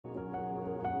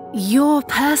Your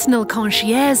personal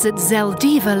concierge at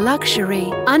Zeldiva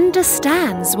Luxury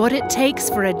understands what it takes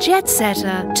for a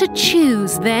jet-setter to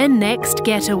choose their next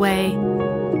getaway.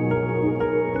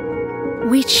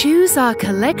 We choose our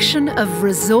collection of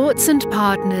resorts and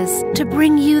partners to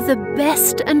bring you the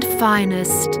best and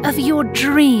finest of your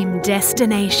dream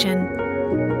destination.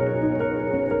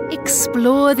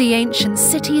 Explore the ancient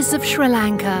cities of Sri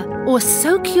Lanka or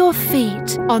soak your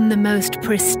feet on the most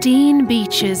pristine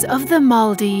beaches of the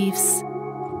Maldives.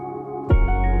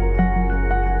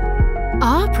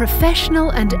 Our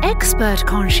professional and expert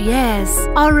concierges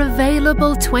are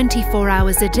available 24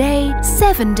 hours a day,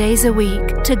 7 days a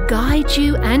week to guide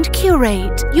you and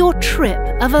curate your trip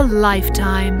of a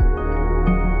lifetime.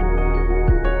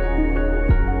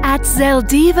 At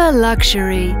Zeldiva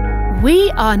Luxury,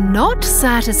 we are not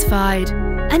satisfied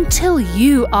until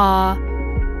you are.